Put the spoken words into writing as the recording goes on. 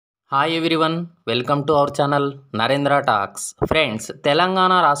Hi everyone, welcome to our channel Narendra talks. Friends,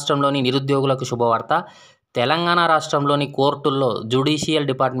 Telangana రాష్ట్రంలోని నిరుద్యోగులకు శుభవార్త. తెలంగాణ రాష్ట్రంలోని కోర్టుల్లో జ్యుడిషియల్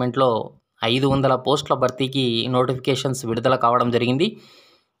డిపార్ట్మెంట్లో 500 పోస్టుల భర్తీకి నోటిఫికేషన్స్ విడుదల కావడం జరిగింది.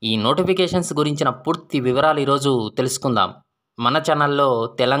 ఈ నోటిఫికేషన్స్ గురించిన పూర్తి వివరాలు ఈరోజు తెలుసుకుందాం. మన ఛానల్లో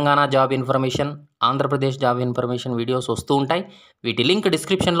Telangana job information, Andhra Pradesh job information videos వస్తూ ఉంటాయి. వీటి లింక్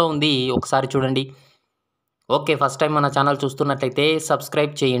డిస్క్రిప్షన్లో ఉంది, ఒకసారి చూడండి. ఓకే, ఫస్ట్ టైం మన ఛానల్ చూస్తున్నట్లయితే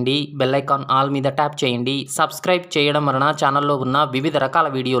సబ్స్క్రైబ్ చేయండి, బెల్ ఐకాన్ ఆల్ మీద ట్యాప్ చేయండి. సబ్స్క్రైబ్ చేయడం వలన ఛానల్లో ఉన్న వివిధ రకాల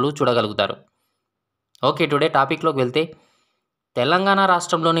వీడియోలు చూడగలుగుతారు. ఓకే, టుడే టాపిక్లోకి వెళ్తే తెలంగాణ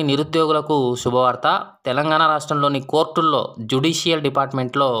రాష్ట్రంలోని నిరుద్యోగులకు శుభవార్త. తెలంగాణ రాష్ట్రంలోని కోర్టుల్లో జ్యుడిషియల్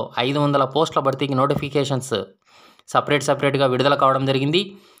డిపార్ట్మెంట్లో 500 పోస్టుల భర్తీకి నోటిఫికేషన్స్ సపరేట్గా విడుదల కావడం జరిగింది.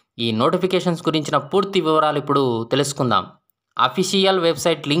 ఈ నోటిఫికేషన్స్ గురించిన పూర్తి వివరాలు ఇప్పుడు తెలుసుకుందాం. అఫీషియల్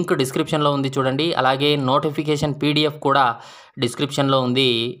వెబ్సైట్ లింక్ డిస్క్రిప్షన్లో ఉంది, చూడండి. అలాగే నోటిఫికేషన్ పీడిఎఫ్ కూడా డిస్క్రిప్షన్లో ఉంది,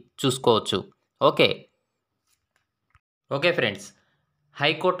 చూసుకోవచ్చు. Okay friends,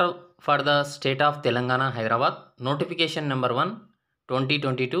 high court for the state of Telangana Hyderabad notification number 1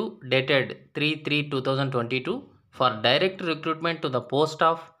 2022 dated 3/3/2022 for direct recruitment to the post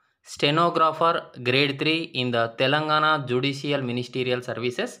of stenographer grade 3 in the Telangana judicial ministerial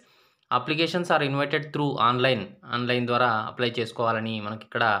services. Applications are invited through online ద్వారా apply చేసుకోవాలని మనకి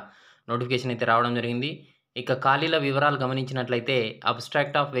ఇక్కడ notification అయితే రావడం జరిగింది. ఇక ఖాళీల వివరాలు గమనించినట్లయితే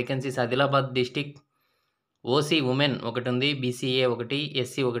abstract of vacancies Adilabad district OC women ఒకటి ఉంది, బీసీఏ ఒకటి,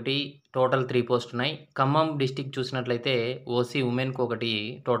 ఎస్సీ ఒకటి, టోటల్ 3 పోస్టులు ఉన్నాయి. ఖమ్మం డిస్టిక్ చూసినట్లయితే ఓసీ ఉమెన్కు ఒకటి,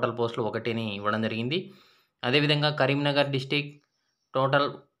 టోటల్ పోస్టులు ఒకటిని ఇవ్వడం జరిగింది. అదేవిధంగా కరీంనగర్ డిస్టిక్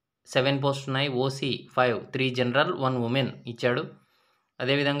టోటల్ 7 పోస్టులు ఉన్నాయి. ఓసీ 5, 3 జనరల్, 1 ఉమెన్ ఇచ్చాడు.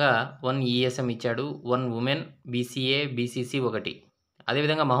 అదేవిధంగా 1 ఈఎస్ఎం ఇచ్చాడు, 1 ఉమెన్, బీసీఏ, బీసీసీ ఒకటి.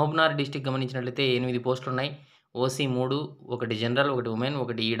 అదేవిధంగా మహబూబ్నగర్ డిస్టిక్ గమనించినట్లయితే 8 పోస్టులు ఉన్నాయి. ఓసీ 3, 1 జనరల్, 1 ఉమెన్,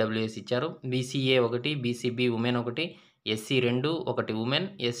 1 ఈడబ్ల్యూఎస్ ఇచ్చారు. BCA 1, BCB women 1, SC 2, 1 women,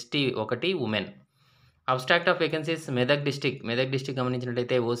 ST 1 women. Abstract of vacancies Medak district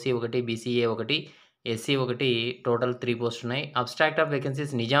గమనించినట్లయితే ఓసీ 1, బీసీఏ 1, ఎస్సీ 1, టోటల్ 3 పోస్టులు ఉన్నాయి. Abstract of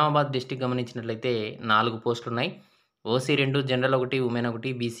vacancies Nizamabad district గమనించినట్లయితే 4 పోస్టులు ఉన్నాయి. OC 2, general 1, women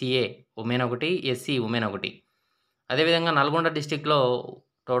 1, BCA women 1, SC women 1. అదేవిధంగా నల్గొండ డిస్టిక్లో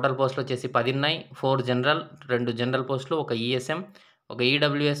టోటల్ పోస్టులు వచ్చేసి 10 ఉన్నాయి. 4 జనరల్, 2 జనరల్ పోస్టులు, 1 ESM, 1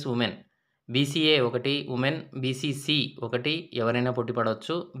 EWS women, BCA 1 women, BCC 1 ఎవరైనా పోటీ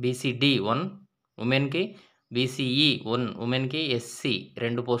పడవచ్చు, బీసీడీ 1 ఉమెన్కి, బీసీఈ 1 ఉమెన్కి, ఎస్సీ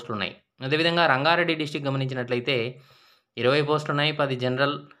 2 పోస్టులు ఉన్నాయి. అదేవిధంగా రంగారెడ్డి డిస్టిక్ గమనించినట్లయితే 20 పోస్టులు ఉన్నాయి. 10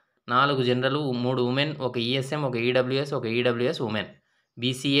 general, 4 general, 3 women, 1 ESM, 1 EWS, 1 EWS women,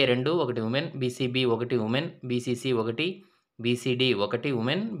 BCA 2, 1 women, BCB 1 women, BCC 1, BCD 1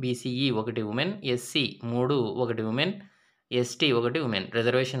 women, BCE 1 women, SC 3, 1 women, ST 1 women.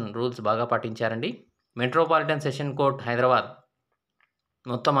 Reservation rules బాగా పాటించారండి. మెట్రోపాలిటన్ సెషన్ కోర్ట్ హైదరాబాద్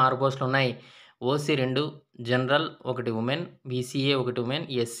మొత్తం 6 పోస్టులు ఉన్నాయి. OC 2, general 1 women, BCA 1 women,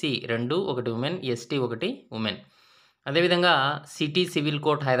 SC 2, 1 women, ST 1 women. అదేవిధంగా city civil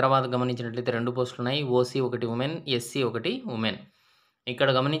court Hyderabad గమనించినట్లయితే 2 పోస్టులు ఉన్నాయి. OC 1 women, SC 1 women. ఇక్కడ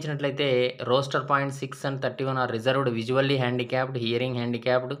గమనించినట్లయితే roster point 6 and 31 are reserved visually handicapped, hearing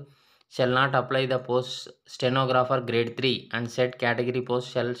handicapped shall not apply the post stenographer grade 3 and set category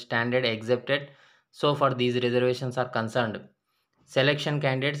post shell standard ఎగ్జెప్టెడ్ so for these reservations are concerned. Selection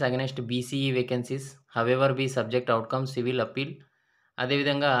candidates against BCE vacancies however be subject outcome civil appeal.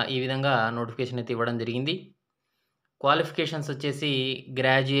 అదేవిధంగా ఈ విధంగా notification అయితే ఇవ్వడం జరిగింది. Qualifications వచ్చేసి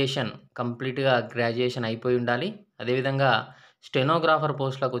కంప్లీట్గా graduation అయిపోయి ఉండాలి. అదేవిధంగా స్టెనోగ్రాఫర్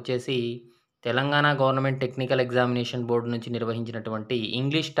పోస్టులకు వచ్చేసి Telangana government technical examination board నుంచి నిర్వహించినటువంటి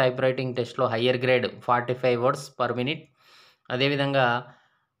ఇంగ్లీష్ టైప్ రైటింగ్ టెస్ట్లో higher grade 45 words per minute. అదేవిధంగా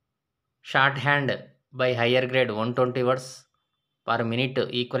short hand by higher grade 120 words per minute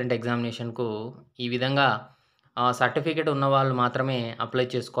equivalent ఎగ్జామినేషన్కు. ఈ విధంగా సర్టిఫికేట్ ఉన్న వాళ్ళు మాత్రమే అప్లై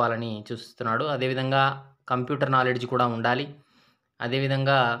చేసుకోవాలని చూస్తున్నాడు. అదేవిధంగా కంప్యూటర్ నాలెడ్జ్ కూడా ఉండాలి.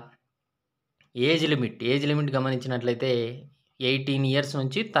 అదేవిధంగా ఏజ్ లిమిట్ గమనించినట్లయితే 18 years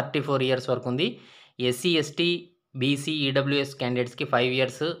నుంచి 34 years వరకు ఉంది. ఎస్సీ, ఎస్టీ, బీసీ, ఈడబ్ల్యూఎస్ క్యాండిడేట్స్కి 5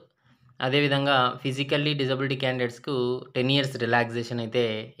 years. అదేవిధంగా ఫిజికల్లీ డిజబిలిటీ క్యాండిడేట్స్కు 10 years రిలాక్సేషన్ అయితే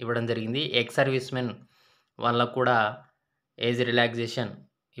ఇవ్వడం జరిగింది. ఎక్స్ సర్వీస్ మెన్ వాళ్ళకు కూడా ఏజ్ రిలాక్సేషన్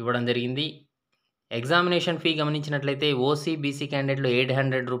ఇవ్వడం జరిగింది. ఎగ్జామినేషన్ ఫీ గమనించినట్లయితే ఓసీ, బీసీ క్యాండిడేట్లు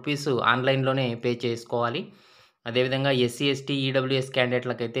 800 rupees ఆన్లైన్లోనే పే చేసుకోవాలి. అదేవిధంగా SC, ST, EWS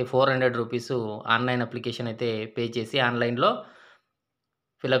క్యాండిడేట్లకైతే 400 rupees online application అయితే పే చేసి ఆన్లైన్లో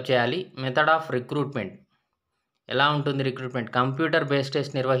ఫిలప్ చేయాలి. మెథడ్ ఆఫ్ రిక్రూట్మెంట్ ఎలా ఉంటుంది? కంప్యూటర్ బేస్డ్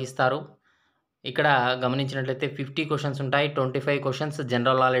టెస్ట్ నిర్వహిస్తారు. ఇక్కడ గమనించినట్లయితే 50 క్వెషన్స్ ఉంటాయి. 25 questions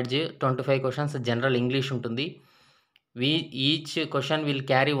general knowledge, 25 questions general English ఉంటుంది. Each question will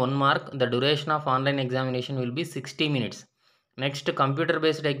carry 1 mark. The duration of online examination will be 60 minutes. Next computer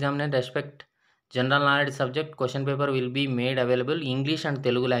based examination respect general knowledge subject question paper will be made available English and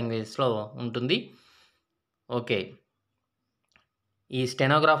Telugu లాంగ్వేజెస్లో ఉంటుంది. Okay, ఈ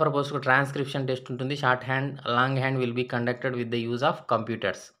stenographer పోస్ట్కు transcription test ఉంటుంది. Short hand, long hand will be conducted with the use of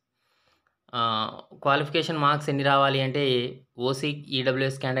computers. Qualification marks ఎన్ని రావాలి అంటే OC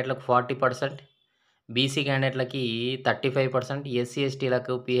EWS క్యాండిడేట్లకు 40%, BC క్యాండిడేట్లకి 35%, SC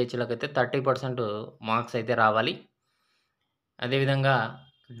ఎస్టీలకు పిహెచ్లకు అయితే 30% marks అయితే రావాలి. అదేవిధంగా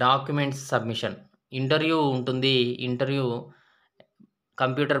డాక్యుమెంట్స్ సబ్మిషన్, ఇంటర్వ్యూ ఉంటుంది. Interview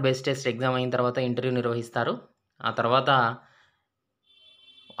computer based test exam అయిన తర్వాత ఇంటర్వ్యూ నిర్వహిస్తారు. ఆ తర్వాత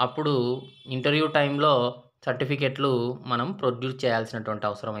అప్పుడు ఇంటర్వ్యూ టైంలో సర్టిఫికెట్లు మనం ప్రొడ్యూస్ చేయాల్సినటువంటి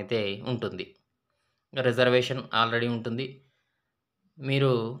అవసరం అయితే ఉంటుంది. రిజర్వేషన్ ఆల్రెడీ ఉంటుంది.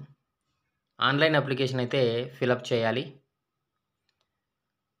 మీరు ఆన్లైన్ అప్లికేషన్ అయితే ఫిలప్ చేయాలి.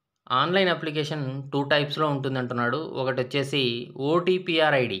 ఆన్లైన్ అప్లికేషన్ 2 టైప్స్లో ఉంటుంది అంటున్నాడు. ఒకటి వచ్చేసి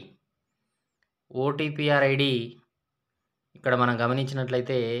ఓటీపీఆర్ ఐడి. ఇక్కడ మనం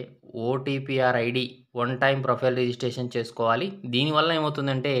గమనించినట్లయితే OTPR ID 1 time profile registration చేసుకోవాలి. దీనివల్ల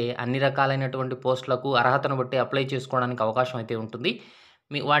ఏమవుతుందంటే అన్ని రకాలైనటువంటి పోస్టులకు అర్హతను బట్టి అప్లై చేసుకోవడానికి అవకాశం అయితే ఉంటుంది.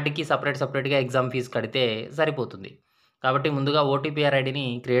 వాటికి సపరేట్గా ఎగ్జామ్ ఫీజు కడితే సరిపోతుంది. కాబట్టి ముందుగా ఓటీపీఆర్ ఐడిని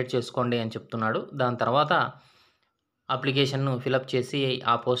క్రియేట్ చేసుకోండి అని చెప్తున్నాడు. దాని తర్వాత అప్లికేషన్ను ఫిలప్ చేసి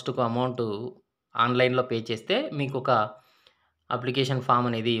ఆ పోస్టుకు అమౌంట్ ఆన్లైన్లో పే చేస్తే మీకు ఒక అప్లికేషన్ ఫామ్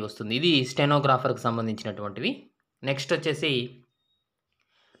అనేది వస్తుంది. ఇది స్టెనోగ్రాఫర్కి సంబంధించినటువంటివి. నెక్స్ట్ వచ్చేసి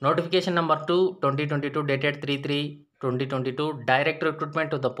notification number 2 2022 dated 3/3/2022 direct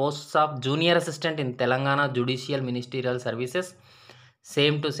recruitment to the posts of junior assistant in Telangana judicial ministerial services.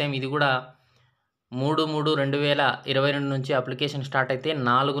 Same to same ఇది కూడా 3/3/2022 నుంచి అప్లికేషన్ స్టార్ట్ అయితే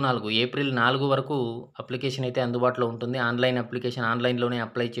ఏప్రిల్ 4 వరకు అప్లికేషన్ అయితే అందుబాటులో ఉంటుంది. ఆన్లైన్ అప్లికేషన్ ఆన్లైన్లోనే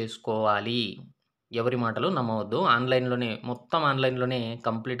అప్లై చేసుకోవాలి. ఎవరి మాటలు నమ్మవద్దు. మొత్తం ఆన్లైన్లోనే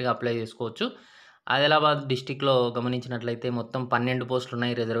కంప్లీట్గా అప్లై చేసుకోవచ్చు. ఆదిలాబాద్ డిస్టిక్లో గమనించినట్లయితే మొత్తం 12 పోస్టులు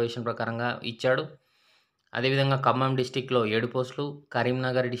ఉన్నాయి, రిజర్వేషన్ ప్రకారంగా ఇచ్చాడు. అదేవిధంగా ఖమ్మం డిస్టిక్లో 7 పోస్టులు,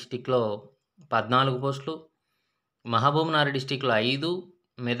 కరీంనగర్ డిస్టిక్లో 14 పోస్టులు, మహబూబ్నగర్ డిస్టిక్లో 5,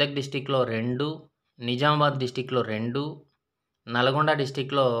 మెదక్ డిస్టిక్లో 2, నిజామాబాద్ డిస్టిక్లో 2, నల్గొండ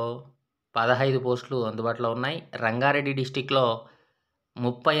డిస్టిక్లో 15 పోస్టులు అందుబాటులో ఉన్నాయి. రంగారెడ్డి డిస్టిక్లో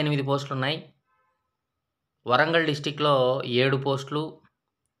 38 పోస్టులు ఉన్నాయి. వరంగల్ డిస్టిక్లో 7 పోస్టులు,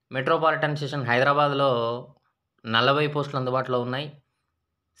 మెట్రోపాలిటన్ స్టేషన్ హైదరాబాద్లో 40 పోస్టులు అందుబాటులో ఉన్నాయి.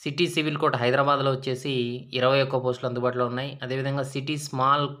 సిటీ సివిల్ కోర్ట్ హైదరాబాద్లో వచ్చేసి 21 పోస్టులు అందుబాటులో ఉన్నాయి. అదేవిధంగా సిటీ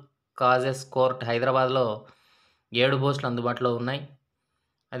స్మాల్ కాజెస్ కోర్ట్ హైదరాబాద్లో 7 పోస్టులు అందుబాటులో ఉన్నాయి.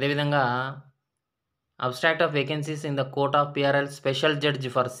 అదేవిధంగా abstract of vacancies in the court of PRL special judge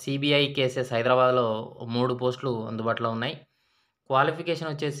for CBI cases హైదరాబాద్లో 3 పోస్టులు అందుబాటులో ఉన్నాయి. క్వాలిఫికేషన్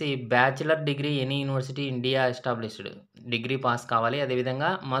వచ్చేసి bachelor degree any university India established degree pass కావాలి. అదేవిధంగా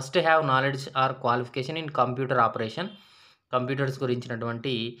must have knowledge are qualification in computer operation, computers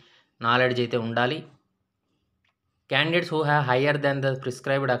గురించినటువంటి knowledge అయితే ఉండాలి. Candidates who have higher then the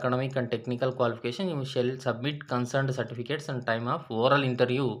prescribed academic and technical qualification you shall submit concerned certificates and time of oral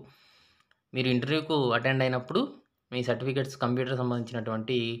interview. మీరు ఇంటర్వ్యూకు attend అయినప్పుడు మీ certificates computer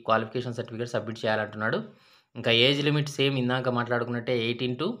సంబంధించినటువంటి qualification certificate submit చేయాలంటున్నాడు. ఇంకా age limit same ఇందాక మాట్లాడుకున్నట్టే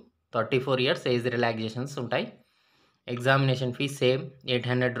 18 to 34 years age relaxations ఉంటాయి. Examination fees same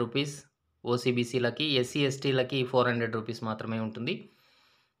 800 rupees. ఓసీబీసీలకి, SC ఎస్టీలకి 400 rupees మాత్రమే ఉంటుంది.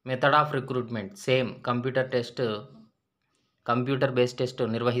 Method of recruitment same computer based test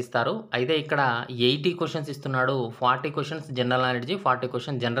నిర్వహిస్తారు. అయితే ఇక్కడ 80 క్వశ్చన్స్ ఇస్తున్నాడు. 40 questions general knowledge, 40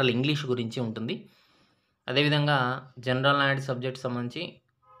 question general English గురించి ఉంటుంది. అదేవిధంగా జనరల్ నాలెడ్జ్ సబ్జెక్ట్ సంబంధించి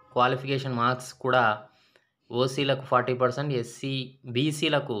క్వాలిఫికేషన్ మార్క్స్ కూడా ఓసీలకు 40%,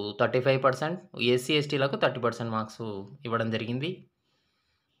 బీసీలకు 35%, ఎస్సీ ఎస్టీలకు 30% మార్క్స్ ఇవ్వడం జరిగింది.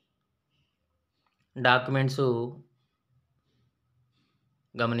 డాక్యుమెంట్స్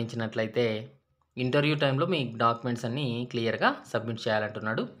గమనించినట్లయితే ఇంటర్వ్యూ టైంలో మీ డాక్యుమెంట్స్ అన్నీ క్లియర్గా సబ్మిట్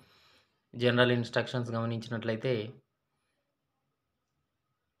చేయాలంటున్నాడు. జనరల్ ఇన్స్ట్రక్షన్స్ గమనించినట్లయితే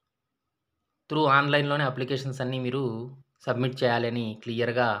త్రూ ఆన్లైన్లోనే అప్లికేషన్స్ అన్నీ మీరు సబ్మిట్ చేయాలని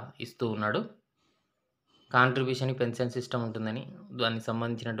క్లియర్గా ఇస్తూ ఉన్నాడు. కాంట్రిబ్యూషన్ పెన్షన్ సిస్టమ్ ఉంటుందని, దానికి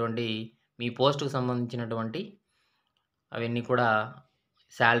సంబంధించినటువంటి మీ పోస్టుకు సంబంధించినటువంటి అవన్నీ కూడా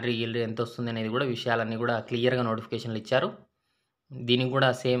శాలరీ ఎంత వస్తుంది అనేది కూడా విషయాలన్నీ కూడా క్లియర్గా నోటిఫికేషన్లు ఇచ్చారు. దీనికి కూడా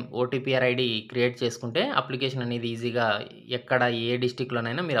సేమ్ ఓటీపీఆర్ ఐడి క్రియేట్ చేసుకుంటే అప్లికేషన్ అనేది ఈజీగా ఎక్కడ ఏ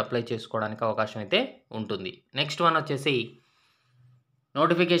డిస్టిక్లోనైనా మీరు అప్లై చేసుకోవడానికి అవకాశం అయితే ఉంటుంది. నెక్స్ట్ వన్ వచ్చేసి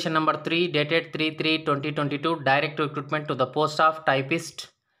Notification number 3 dated 3/3/2022 direct recruitment to the post of typist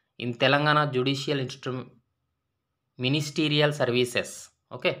in Telangana Judicial Ministerial Services.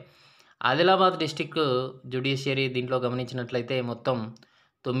 Okay, Adilabad district judiciary దీంట్లో గమనించినట్లయితే మొత్తం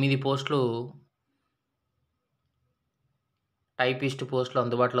 9 పోస్టులు టైపిస్ట్ పోస్టులు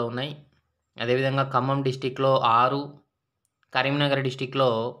అందుబాటులో ఉన్నాయి. అదేవిధంగా ఖమ్మం డిస్టిక్లో 6, కరీంనగర్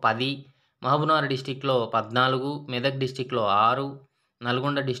డిస్టిక్లో 10, మహబూబ్నగర్ డిస్టిక్లో 14, మెదక్ డిస్టిక్లో 6,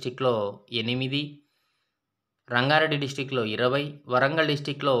 నల్గొండ డిస్టిక్లో 8, రంగారెడ్డి డిస్టిక్లో 20, వరంగల్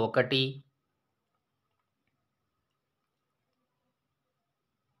డిస్టిక్లో 1,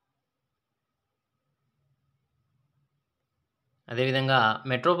 అదేవిధంగా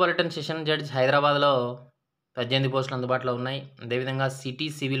మెట్రోపాలిటన్ సెషన్ జడ్జ్ హైదరాబాద్లో 18 పోస్టులు అందుబాటులో ఉన్నాయి. అదేవిధంగా సిటీ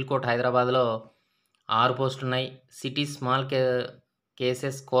సివిల్ కోర్ట్ హైదరాబాద్లో 6 పోస్టులు ఉన్నాయి. సిటీ స్మాల్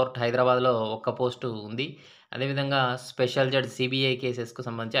కేసెస్ కోర్ట్ హైదరాబాద్లో 1 పోస్టు ఉంది. అదేవిధంగా స్పెషల్ జడ్జ్ సిబిఐ కేసెస్కు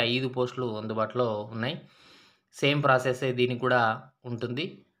సంబంధించి 5 పోస్టులు అందుబాటులో ఉన్నాయి. సేమ్ ప్రాసెస్ దీనికి కూడా ఉంటుంది.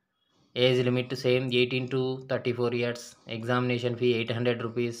 Age limit same 18 to 34 years. Examination fee 800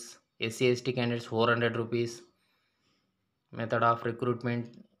 rupees. SC ST candidates 400 rupees. Method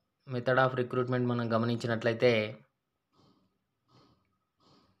of recruitment మనం గమనించినట్లయితే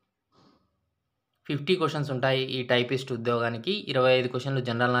 50 క్వశ్చన్స్ ఉంటాయి ఈ టైపిస్ట్ ఉద్యోగానికి. 25 క్వశ్చన్లు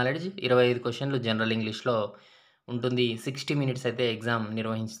జనరల్ నాలెడ్జ్, 25 క్వశ్చన్లు జనరల్ ఇంగ్లీష్లో ఉంటుంది. 60 minutes అయితే ఎగ్జామ్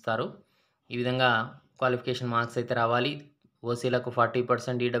నిర్వహిస్తారు. ఈ విధంగా క్వాలిఫికేషన్ మార్క్స్ అయితే రావాలి. ఓసీలకు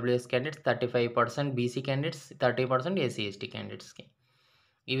 40%, EWS candidates 35%, BC candidates 30%, SC ST క్యాండిడేట్స్కి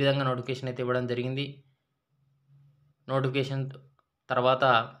ఈ విధంగా నోటిఫికేషన్ అయితే ఇవ్వడం జరిగింది. నోటిఫికేషన్ తర్వాత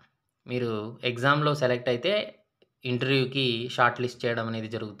మీరు ఎగ్జామ్లో సెలెక్ట్ అయితే ఇంటర్వ్యూకి షార్ట్ లిస్ట్ చేయడం అనేది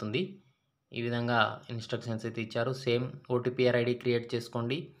జరుగుతుంది. ఈ విధంగా ఇన్స్ట్రక్షన్స్ అయితే ఇచ్చారు. సేమ్ ఓటీపీఆర్ ఐడి క్రియేట్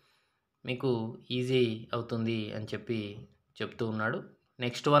చేసుకోండి, మీకు ఈజీ అవుతుంది అని చెప్తూ ఉన్నాడు.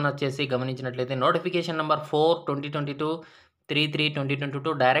 నెక్స్ట్ వన్ వచ్చేసి గమనించినట్లయితే notification number 4/2022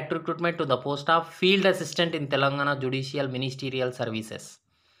 3/3/2022 direct recruitment to the post of field assistant in Telangana judicial ministerial services.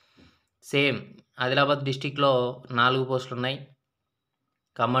 Same Adilabad డిస్టిక్లో 4 పోస్టులు ఉన్నాయి.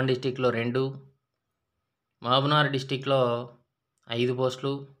 ఖమ్మం డిస్టిక్లో 2, మహబూబ్నగర్ డిస్టిక్లో 5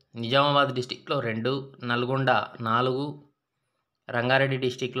 పోస్టులు, నిజామాబాద్ డిస్టిక్లో 2, నల్గొండ 4, రంగారెడ్డి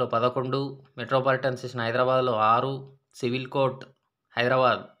డిస్టిక్లో 11, మెట్రోపాలిటన్ సెషన్ హైదరాబాద్లో 6, సివిల్ కోర్ట్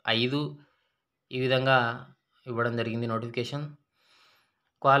హైదరాబాద్ 5 ఈ విధంగా ఇవ్వడం జరిగింది notification.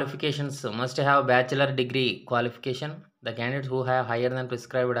 Qualifications must have bachelor degree qualification. The candidates who have higher than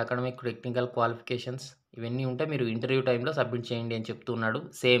prescribed academic technical qualifications ఇవన్నీ ఉంటే మీరు ఇంటర్వ్యూ టైంలో సబ్మిట్ చేయండి అని చెప్తున్నాడు.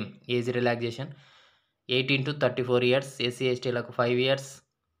 Same age relaxation 18 to 34 years. SC ఎస్టీలకు 5 years,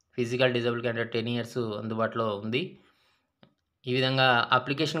 physical disable candidate 10 years అందుబాటులో ఉంది. ఈ విధంగా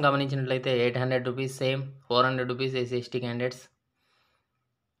అప్లికేషన్ గమనించినట్లయితే 800 rupees, same 400 rupees SC ST candidates.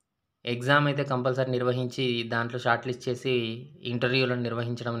 Exam అయితే కంపల్సరీ నిర్వహించి దాంట్లో షార్ట్ లిస్ట్ చేసి ఇంటర్వ్యూలను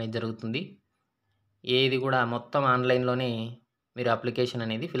నిర్వహించడం అనేది జరుగుతుంది. ఏది కూడా మొత్తం ఆన్లైన్లోనే మీరు అప్లికేషన్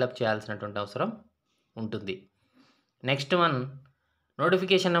అనేది ఫిలప్ చేయాల్సినటువంటి అవసరం ఉంటుంది. Next one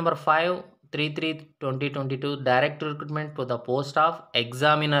notification number 5/3/2022 direct recruitment to the post of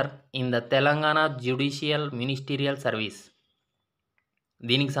examiner in the Telangana judicial ministerial service.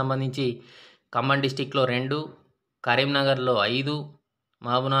 దీనికి సంబంధించి ఖమ్మం డిస్టిక్లో 2, కరీంనగర్లో 5,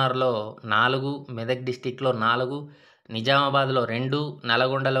 మహబూబ్నగర్లో 4, మెదక్ డిస్టిక్లో 4, నిజామాబాద్లో 2,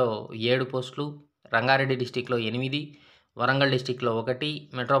 నల్గొండలో 7 పోస్టులు, రంగారెడ్డి డిస్టిక్లో 8, వరంగల్ డిస్టిక్లో 1,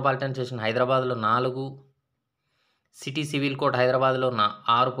 మెట్రోపాలిటన్ స్టేషన్ హైదరాబాద్లో 4, సిటీ సివిల్ కోర్ట్ హైదరాబాద్లో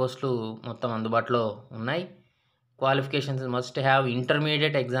 6 పోస్టులు మొత్తం అందుబాటులో ఉన్నాయి. Qualifications must have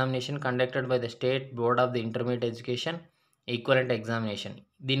intermediate examination conducted by the state board of the intermediate education equivalent examination.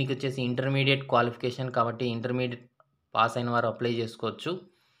 దీనికి వచ్చేసి ఇంటర్మీడియట్ క్వాలిఫికేషన్ కాబట్టి ఇంటర్మీడియట్ పాస్ అయిన వారు అప్లై చేసుకోవచ్చు.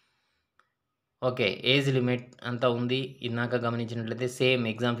 ఓకే, ఏజ్ లిమిట్ అంతా ఉంది. ఇందాక గమనించినట్లయితే same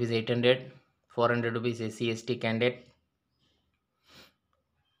exam fee 800, 400 rupees SC ST candidate.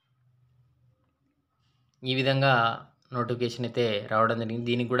 ఈ విధంగా నోటిఫికేషన్ అయితే రావడం జరిగింది.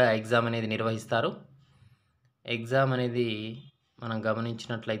 దీనికి కూడా ఎగ్జామ్ అనేది నిర్వహిస్తారు. ఎగ్జామ్ అనేది మనం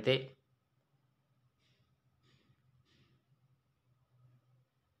గమనించినట్లయితే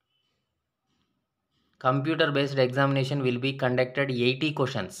computer based examination will be conducted 80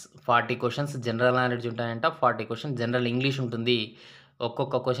 questions. 40 questions general knowledge ఉంటాయంట, 40 క్వశ్చన్స్ జనరల్ ఇంగ్లీష్ ఉంటుంది.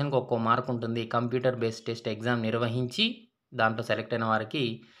 ఒక్కొక్క క్వశ్చన్కి ఒక్కో మార్క్ ఉంటుంది. కంప్యూటర్ బేస్డ్ టెస్ట్ ఎగ్జామ్ నిర్వహించి దాంట్లో సెలెక్ట్ అయిన వారికి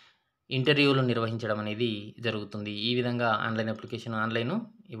ఇంటర్వ్యూలు నిర్వహించడం అనేది జరుగుతుంది. ఈ విధంగా ఆన్లైన్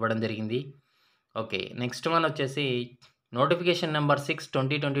ఇవ్వడం జరిగింది. ఓకే, నెక్స్ట్ వన్ వచ్చేసి notification number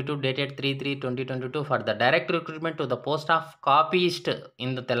 6/2022 dated 3/3/2022 for the direct recruitment to the post of copyist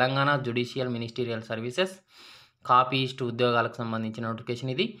in the Telangana judicial ministerial services. Copyist ఉద్యోగాలకు సంబంధించిన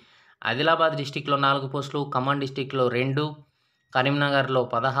నోటిఫికేషన్ ఇది. ఆదిలాబాద్ డిస్టిక్లో 4 పోస్టులు, ఖమ్మం డిస్టిక్లో 2, కరీంనగర్లో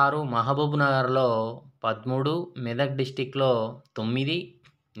 16, మహబూబ్ నగర్లో 13, మెదక్ డిస్టిక్లో 9,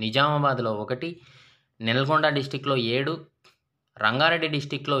 నిజామాబాద్లో 1, నల్గొండ డిస్టిక్లో 7, రంగారెడ్డి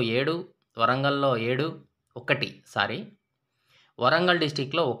డిస్టిక్లో 7, వరంగల్లో 1 వరంగల్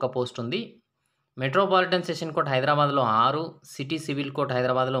డిస్టిక్లో 1 పోస్ట్ ఉంది. మెట్రోపాలిటన్ సెషన్ కోర్ట్ హైదరాబాద్లో 6, సిటీ సివిల్ కోర్ట్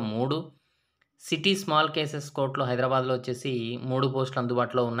హైదరాబాద్లో 3, సిటీ స్మాల్ కేసెస్ కోర్టులో హైదరాబాద్లో వచ్చేసి 3 పోస్టులు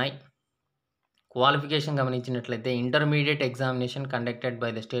అందుబాటులో ఉన్నాయి. క్వాలిఫికేషన్ గమనించినట్లయితే intermediate examination conducted by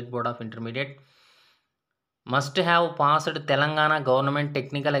the state board of intermediate must have passed Telangana government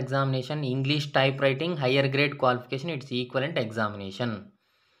technical examination English type writing higher grade qualification it's equivalent examination.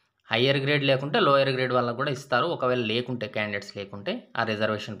 Higher grade లేకుంటే lower grade వాళ్ళకు కూడా ఇస్తారు, ఒకవేళ లేకుంటే క్యాండిడేట్స్ లేకుంటే ఆ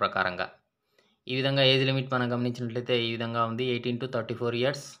రిజర్వేషన్ ప్రకారంగా. ఈ విధంగా ఏజ్ లిమిట్ మనం గమనించినట్లయితే ఈ విధంగా ఉంది. 18 to 34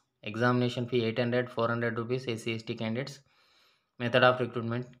 years. Examination fee 800, 400 rupees SC ST candidates. Method of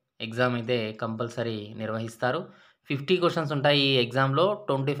recruitment exam అయితే కంపల్సరీ నిర్వహిస్తారు. 50 క్వశ్చన్స్ ఉంటాయి ఈ ఎగ్జామ్లో.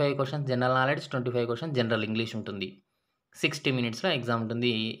 25 questions general knowledge, 25 questions general English ఉంటుంది. 60 minutesలో ఎగ్జామ్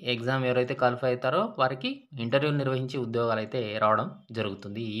ఉంటుంది. ఎగ్జామ్ ఎవరైతే క్వాలిఫై అవుతారో వారికి ఇంటర్వ్యూలు నిర్వహించి ఉద్యోగాలు అయితే రావడం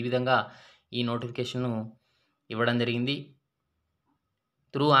జరుగుతుంది. ఈ విధంగా ఈ నోటిఫికేషన్ను ఇవ్వడం జరిగింది.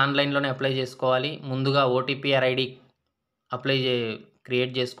 త్రూ ఆన్లైన్లోనే అప్లై చేసుకోవాలి. ముందుగా ఓటీపీఆర్ ఐడి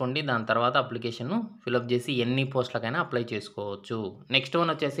క్రియేట్ చేసుకోండి. దాని తర్వాత అప్లికేషన్ను ఫిలప్ చేసి ఎన్ని పోస్టులకైనా అప్లై చేసుకోవచ్చు. నెక్స్ట్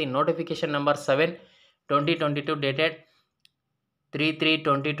వన్ వచ్చేసి notification number 7 2022 dated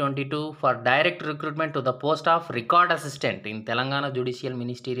 3/3/2022 for direct recruitment to the post of record assistant in Telangana judicial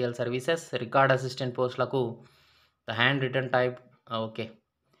ministerial services. Record assistant పోస్టులకు the hand written type okay.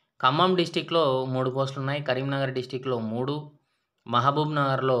 Khammam డిస్టిక్లో 3 పోస్టులు ఉన్నాయి. కరీంనగర్ డిస్టిక్లో 3, మహబూబ్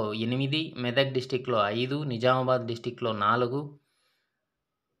నగర్లో 8, మెదక్ డిస్టిక్లో 5, నిజామాబాద్ డిస్టిక్లో 4,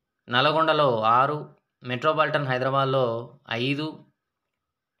 నల్గొండలో 6, మెట్రోపాలిటన్ హైదరాబాద్లో 5.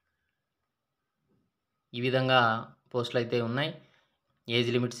 ఈ విధంగా పోస్టులు అయితే ఉన్నాయి. Age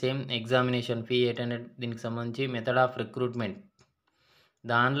limit same. Examination fee 800 దీనికి సంబంధించి. Method of recruitment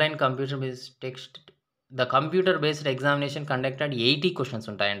the computer based examination conducted 80 questions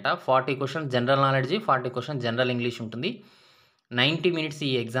ఉంటాయంట. 40 questions general knowledge, 40 questions general English ఉంటుంది. 90 minutes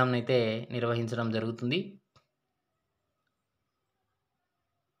ఈ ఎగ్జామ్ని అయితే నిర్వహించడం జరుగుతుంది.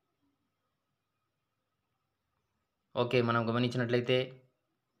 ఓకే, మనం గమనించినట్లయితే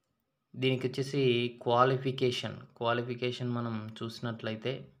దీనికి వచ్చేసి క్వాలిఫికేషన్ మనం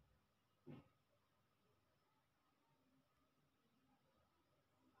చూసినట్లయితే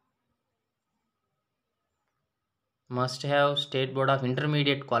must have state board of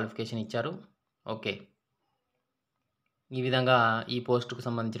intermediate qualification ఇచ్చారు. ఓకే, ఈ విధంగా ఈ పోస్టుకు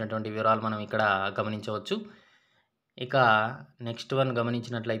సంబంధించినటువంటి వివరాలు మనం ఇక్కడ గమనించవచ్చు. ఇక నెక్స్ట్ వన్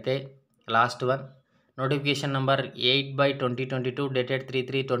గమనించినట్లయితే last one notification number 8/2022 dated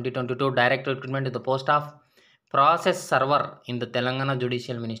 3/3/2022 direct recruitment to the post of process server in the Telangana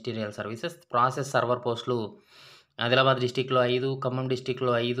judicial ministerial services. Process server పోస్టులు ఆదిలాబాద్ డిస్టిక్లో 5, ఖమ్మం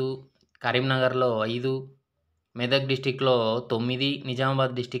డిస్టిక్లో 5, కరీంనగర్లో 5, మెదక్ డిస్టిక్లో 9,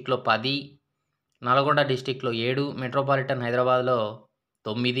 నిజామాబాద్ డిస్టిక్లో 10, నల్గొండ డిస్టిక్లో 7, మెట్రోపాలిటన్ హైదరాబాద్లో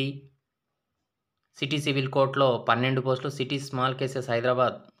 9, సిటీ సివిల్ కోర్టులో 12 పోస్టులు, సిటీ స్మాల్ కేసెస్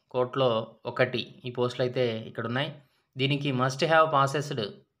హైదరాబాద్ కోర్టులో 1. ఈ పోస్టులు అయితే ఇక్కడ ఉన్నాయి. దీనికి must have పాసెస్డ్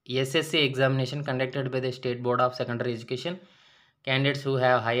SSC examination conducted by the state board of secondary education candidates who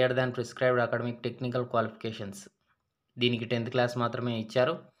have higher than prescribed academic technical qualifications. దీనికి 10th క్లాస్ మాత్రమే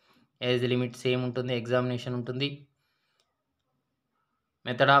ఇచ్చారు. ఏజ్ లిమిట్ సేమ్ ఉంటుంది. ఎగ్జామినేషన్ ఉంటుంది.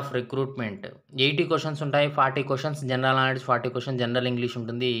 మెథడ్ ఆఫ్ రిక్రూట్మెంట్ 80 క్వశ్చన్స్ ఉంటాయి. 40 questions general knowledge, 40 questions general English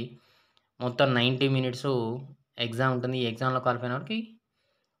ఉంటుంది. మొత్తం 90 minutes exam ఉంటుంది. ఈ ఎగ్జామ్లో క్వాలిఫై అయిన వారికి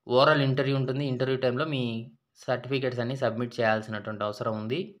ఓరల్ ఇంటర్వ్యూ ఉంటుంది. ఇంటర్వ్యూ టైంలో మీ సర్టిఫికేట్స్ అన్నీ సబ్మిట్ చేయాల్సినటువంటి అవసరం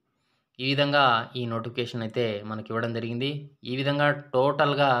ఉంది. ఈ విధంగా ఈ నోటిఫికేషన్ అయితే మనకి ఇవ్వడం జరిగింది. ఈ విధంగా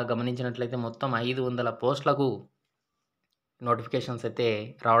టోటల్గా గమనించినట్లయితే మొత్తం 500 పోస్టులకు నోటిఫికేషన్స్ అయితే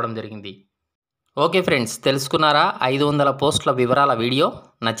రావడం జరిగింది. ఓకే ఫ్రెండ్స్, తెలుసుకున్నారా 500 పోస్టుల వివరాల వీడియో?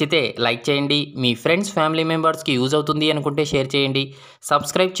 నచ్చితే లైక్ చేయండి. మీ ఫ్రెండ్స్ ఫ్యామిలీ మెంబర్స్కి యూజ్ అవుతుంది అనుకుంటే షేర్ చేయండి.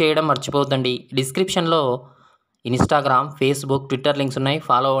 సబ్స్క్రైబ్ చేయడం మర్చిపోవద్దండి. డిస్క్రిప్షన్లో ఇన్స్టాగ్రామ్, ఫేస్బుక్, ట్విట్టర్ లింక్స్ ఉన్నాయి.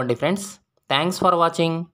 ఫాలో అవ్వండి ఫ్రెండ్స్. Thanks for watching.